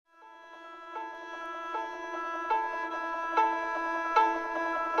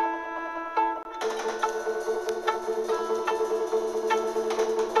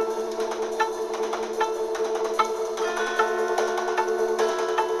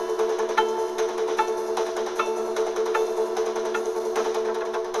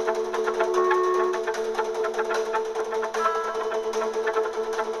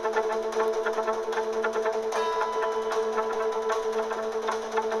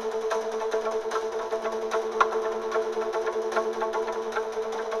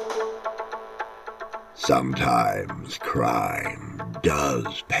Sometimes crime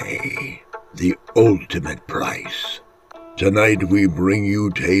does pay the ultimate price. Tonight we bring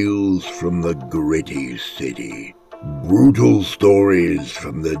you tales from the gritty city. Brutal stories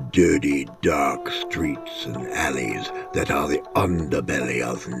from the dirty, dark streets and alleys that are the underbelly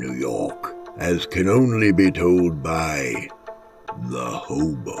of New York, as can only be told by the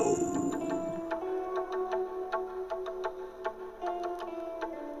Hobo.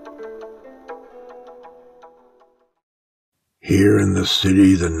 Here in the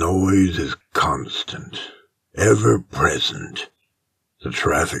city, the noise is constant, ever present. The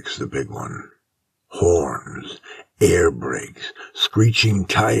traffic's the big one. Horns, air brakes, screeching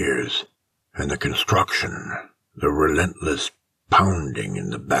tires, and the construction, the relentless pounding in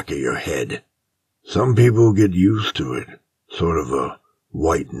the back of your head. Some people get used to it, sort of a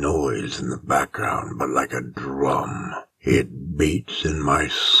white noise in the background, but like a drum, it beats in my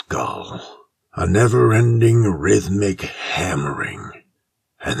skull. A never-ending rhythmic hammering.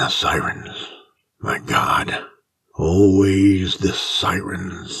 And the sirens. My God. Always the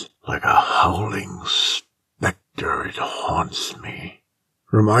sirens. Like a howling specter, it haunts me.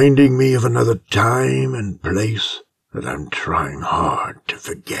 Reminding me of another time and place that I'm trying hard to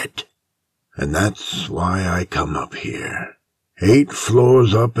forget. And that's why I come up here. 8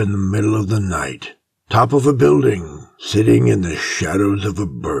 floors up in the middle of the night. Top of a building, sitting in the shadows of a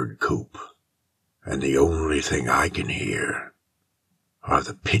bird coop. And the only thing I can hear are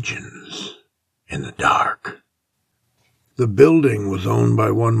the pigeons in the dark. The building was owned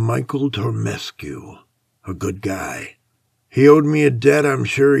by one Michael Tormescu, a good guy. He owed me a debt I'm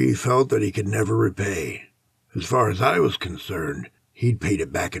sure he felt that he could never repay. As far as I was concerned, he'd paid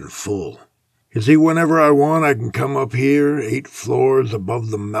it back in full. You see, whenever I want, I can come up here, 8 floors above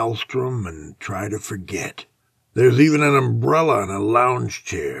the maelstrom, and try to forget. There's even an umbrella and a lounge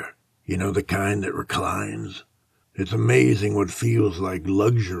chair. You know, the kind that reclines? It's amazing what feels like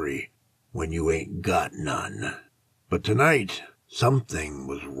luxury when you ain't got none. But tonight, something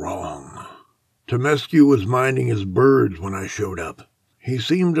was wrong. Tomescu was minding his birds when I showed up. He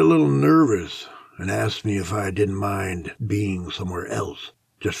seemed a little nervous and asked me if I didn't mind being somewhere else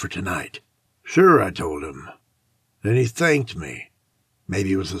just for tonight. Sure, I told him. Then he thanked me.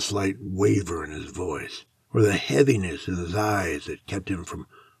 Maybe it was a slight waver in his voice, or the heaviness in his eyes that kept him from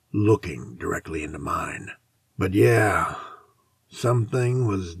looking directly into mine. But yeah, something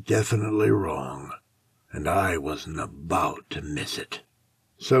was definitely wrong, and I wasn't about to miss it.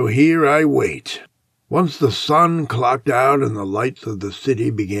 So here I wait. Once the sun clocked out and the lights of the city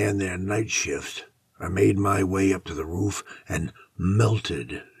began their night shift, I made my way up to the roof and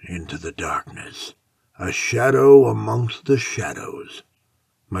melted into the darkness, a shadow amongst the shadows.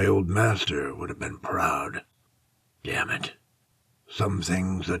 My old master would have been proud. Damn it. Some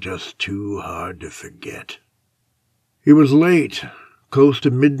things are just too hard to forget. It was late, close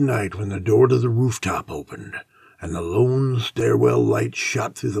to midnight, when the door to the rooftop opened, and the lone stairwell light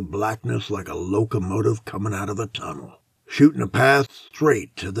shot through the blackness like a locomotive coming out of a tunnel, shooting a path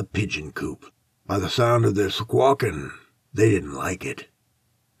straight to the pigeon coop. By the sound of their squawking, they didn't like it.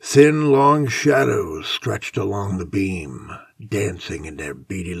 Thin, long shadows stretched along the beam, dancing in their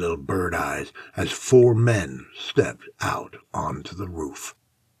beady little bird eyes as 4 men stepped out onto the roof.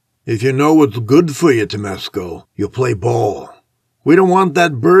 If you know what's good for you, Tomescu, you'll play ball. We don't want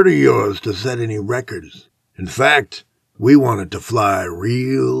that bird of yours to set any records. In fact, we want it to fly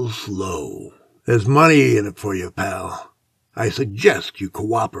real slow. There's money in it for you, pal. I suggest you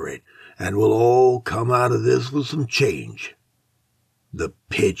cooperate, and we'll all come out of this with some change. The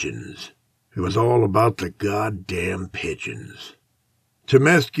pigeons. It was all about the goddamn pigeons.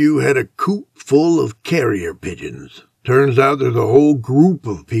 Tomescu had a coop full of carrier pigeons. Turns out there's a whole group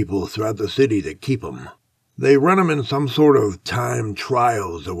of people throughout the city that keep 'em. They run 'em in some sort of time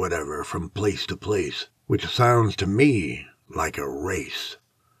trials or whatever from place to place, which sounds to me like a race.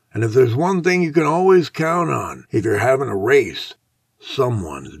 And if there's one thing you can always count on if you're having a race,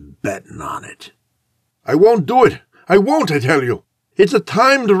 someone's betting on it. I won't do it. I won't, I tell you. It's a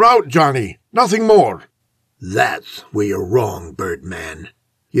timed route, Johnny. Nothing more. That's where you're wrong, Birdman.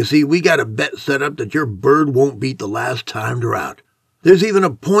 You see, we got a bet set up that your bird won't beat the last timed route. There's even a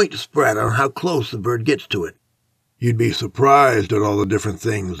point spread on how close the bird gets to it. You'd be surprised at all the different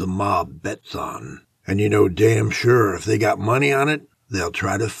things the mob bets on. And you know damn sure if they got money on it, they'll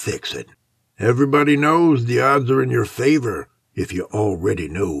try to fix it. Everybody knows the odds are in your favor if you already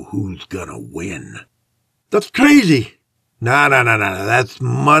know who's gonna win. That's crazy. No, that's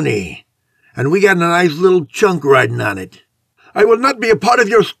money. And we got a nice little chunk riding on it. I will not be a part of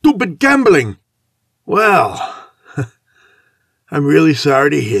your stupid gambling. Well, I'm really sorry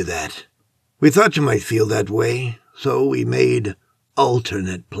to hear that. We thought you might feel that way, so we made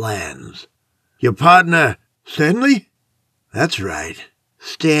alternate plans. Your partner, Stanley? that's right,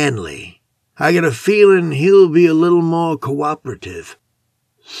 Stanley. I get a feeling he'll be a little more cooperative.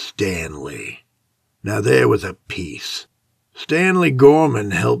 Stanley. Now there was a piece. Stanley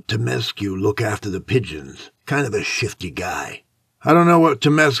Gorman helped Temescu look after the pigeons. Kind of a shifty guy. I don't know what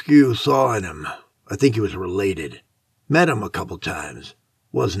Temescu saw in him. I think he was related. Met him a couple times.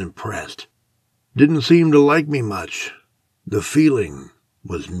 Wasn't impressed. Didn't seem to like me much. The feeling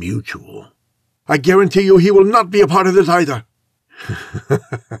was mutual. I guarantee you he will not be a part of this either.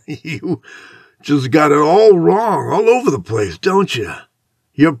 You just got it all wrong, all over the place, don't you?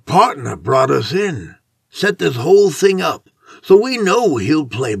 Your partner brought us in. Set this whole thing up, so we know he'll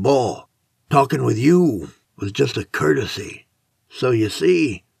play ball. Talking with you was just a courtesy. So you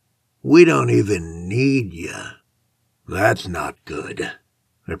see, we don't even need you. That's not good.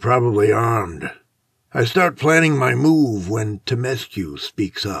 They're probably armed. I start planning my move when Temescu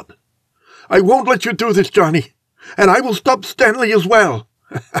speaks up. I won't let you do this, Johnny. And I will stop Stanley as well.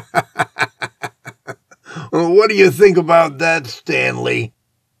 Well, what do you think about that, Stanley?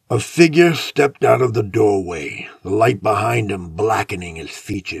 A figure stepped out of the doorway, the light behind him blackening his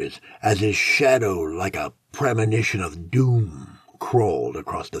features, as his shadow, like a premonition of doom, crawled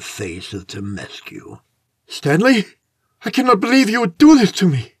across the face of Temescu. Stanley? I cannot believe you would do this to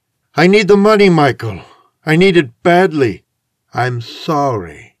me. I need the money, Michael. I need it badly. I'm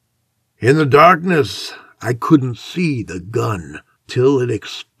sorry. In the darkness, I couldn't see the gun till it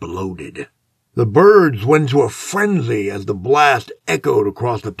exploded. The birds went into a frenzy as the blast echoed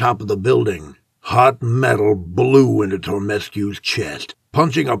across the top of the building. Hot metal blew into Temescu's chest,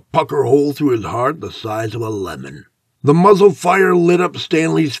 punching a pucker hole through his heart the size of a lemon. The muzzle fire lit up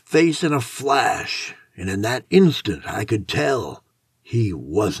Stanley's face in a flash, and in that instant I could tell he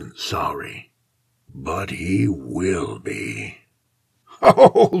wasn't sorry. But he will be.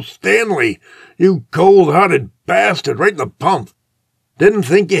 Oh, Stanley, you cold-hearted bastard, right in the pump. Didn't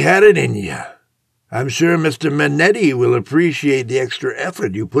think you had it in you. I'm sure Mr. Manetti will appreciate the extra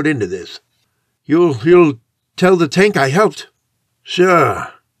effort you put into this. You'll tell the tank I helped. Sure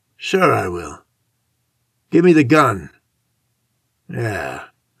I will. Give me the gun. Yeah,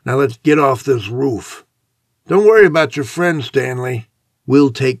 now let's get off this roof. Don't worry about your friend, Stanley.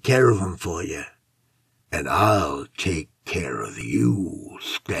 We'll take care of him for you. And I'll take care of you,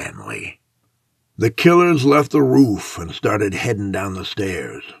 Stanley. The killers left the roof and started heading down the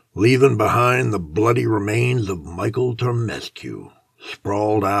stairs, leaving behind the bloody remains of Michael Temescu,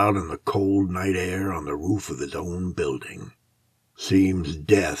 sprawled out in the cold night air on the roof of his own building. Seems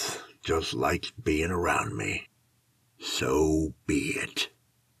death just likes being around me. So be it.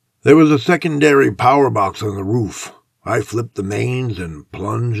 There was a secondary power box on the roof. I flipped the mains and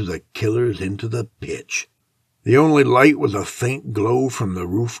plunged the killers into the pitch. The only light was a faint glow from the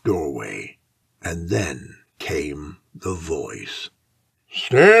roof doorway. And then came the voice.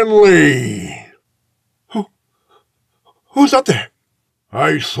 Stanley! Who's up there?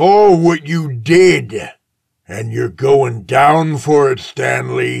 I saw what you did, and you're going down for it,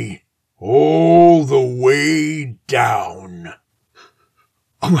 Stanley. All the way down.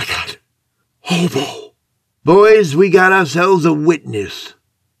 Oh, my God. Hobo! Boys, we got ourselves a witness.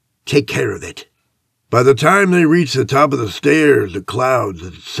 Take care of it. By the time they reached the top of the stairs, the clouds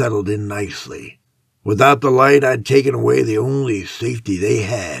had settled in nicely. Without the light, I'd taken away the only safety they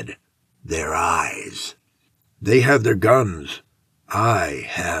had, their eyes. They have their guns. I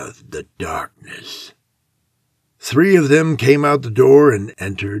have the darkness. 3 of them came out the door and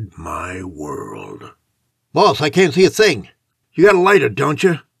entered my world. Boss, I can't see a thing. You got a lighter, don't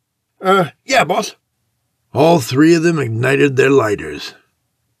you? Yeah, boss. All 3 of them ignited their lighters.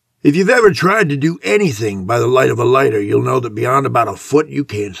 If you've ever tried to do anything by the light of a lighter, you'll know that beyond about a foot you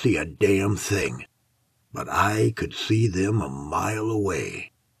can't see a damn thing. But I could see them a mile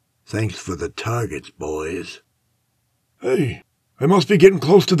away. Thanks for the targets, boys. Hey, I must be getting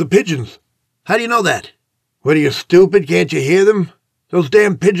close to the pigeons. How do you know that? What are you, stupid? Can't you hear them? Those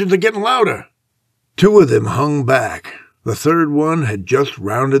damn pigeons are getting louder. 2 of them hung back. The 3rd one had just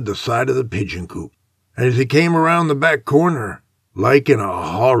rounded the side of the pigeon coop. And as he came around the back corner, like in a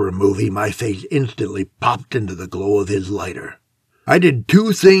horror movie, my face instantly popped into the glow of his lighter. I did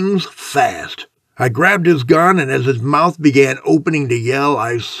 2 things fast. I grabbed his gun, and as his mouth began opening to yell,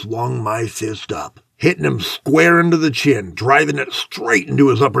 I swung my fist up, hitting him square into the chin, driving it straight into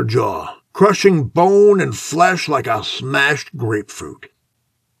his upper jaw, crushing bone and flesh like a smashed grapefruit.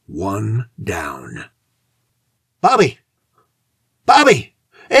 1 down. Bobby! Bobby!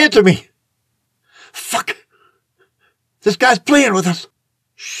 Answer me! Fuck! This guy's playing with us.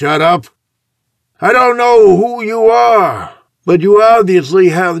 Shut up. I don't know who you are, but you obviously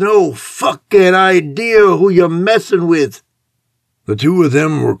have no fucking idea who you're messing with." The two of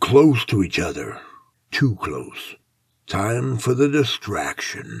them were close to each other. Too close. Time for the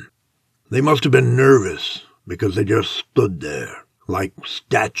distraction. They must have been nervous, because they just stood there, like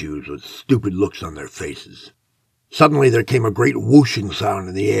statues with stupid looks on their faces. Suddenly there came a great whooshing sound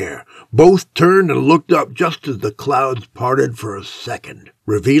in the air. Both turned and looked up just as the clouds parted for a second,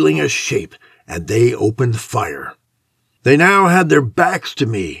 revealing a shape, and they opened fire. They now had their backs to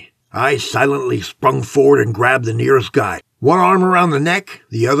me. I silently sprung forward and grabbed the nearest guy, one arm around the neck,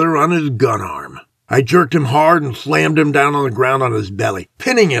 the other on his gun arm. I jerked him hard and slammed him down on the ground on his belly.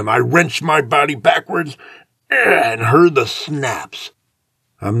 Pinning him, I wrenched my body backwards and heard the snaps.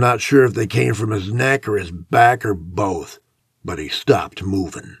 I'm not sure if they came from his neck or his back or both, but he stopped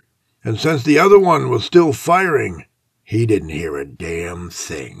moving. And since the other one was still firing, he didn't hear a damn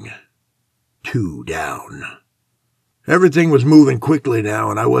thing. 2 down. Everything was moving quickly now,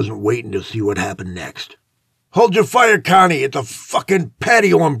 and I wasn't waiting to see what happened next. "Hold your fire, Connie! It's a fucking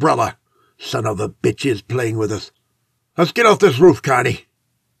patio umbrella! Son of a bitch is playing with us. Let's get off this roof, Connie!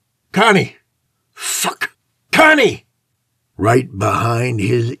 Connie! Fuck! Connie!" Right behind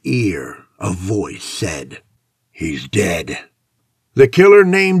his ear, a voice said, "He's dead." The killer,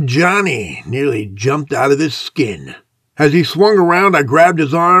 named Johnny, nearly jumped out of his skin. As he swung around, I grabbed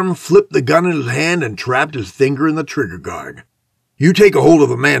his arm, flipped the gun in his hand, and trapped his finger in the trigger guard. You take a hold of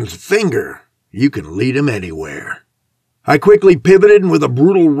a man's finger, you can lead him anywhere. I quickly pivoted and with a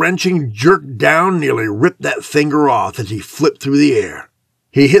brutal wrenching jerk down, nearly ripped that finger off as he flipped through the air.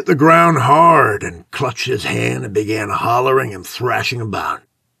 He hit the ground hard and clutched his hand and began hollering and thrashing about.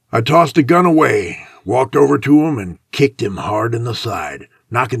 I tossed the gun away, walked over to him, and kicked him hard in the side,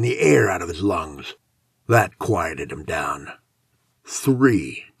 knocking the air out of his lungs. That quieted him down.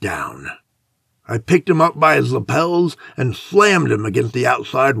 3 down. I picked him up by his lapels and slammed him against the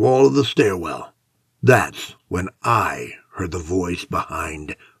outside wall of the stairwell. That's when I heard the voice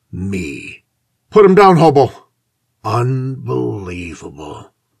behind me. "Put him down, Hobo."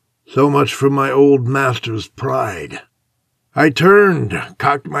 Unbelievable. So much for my old master's pride. I turned,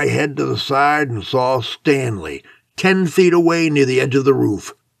 cocked my head to the side, and saw Stanley 10 feet away near the edge of the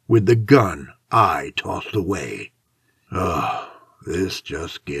roof, with the gun I tossed away. Oh, this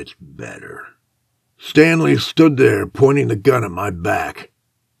just gets better. Stanley stood there pointing the gun at my back,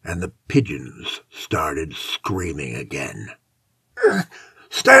 and the pigeons started screaming again.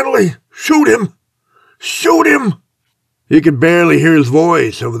 "Stanley, shoot him! Shoot him!" You could barely hear his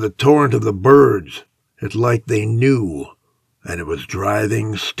voice over the torrent of the birds. It's like they knew, and it was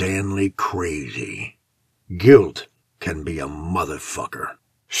driving Stanley crazy. Guilt can be a motherfucker.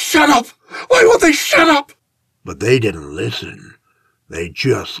 "Shut up! Why won't they shut up?" But they didn't listen. They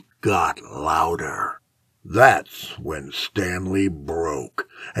just got louder. That's when Stanley broke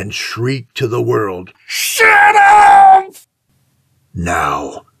and shrieked to the world, "Shut up!"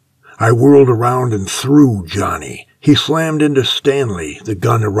 Now, I whirled around and threw Johnny. He slammed into Stanley. The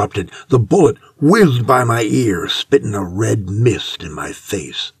gun erupted. The bullet whizzed by my ear, spitting a red mist in my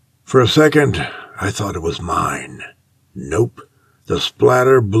face. For a second, I thought it was mine. Nope. The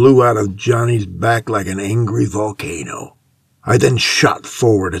splatter blew out of Johnny's back like an angry volcano. I then shot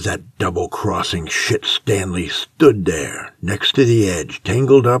forward as that double-crossing shit Stanley stood there, next to the edge,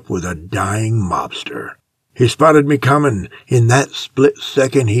 tangled up with a dying mobster. He spotted me coming. In that split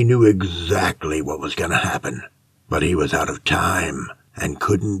second, he knew exactly what was going to happen. But he was out of time and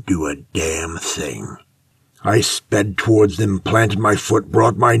couldn't do a damn thing. I sped towards them, planted my foot,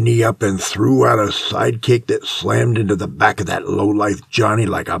 brought my knee up, and threw out a sidekick that slammed into the back of that lowlife Johnny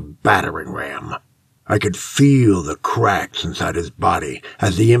like a battering ram. I could feel the cracks inside his body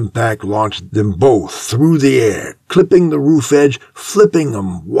as the impact launched them both through the air, clipping the roof edge, flipping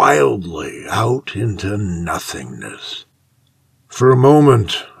them wildly out into nothingness. For a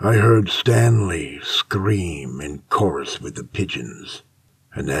moment, I heard Stanley scream in chorus with the pigeons,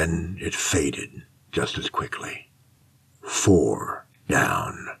 and then it faded just as quickly. 4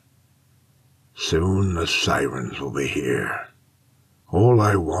 down. Soon the sirens will be here. All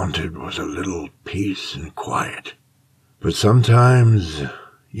I wanted was a little peace and quiet. But sometimes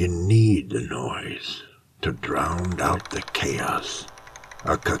you need the noise to drown out the chaos.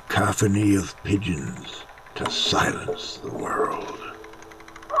 A cacophony of pigeons to silence the world.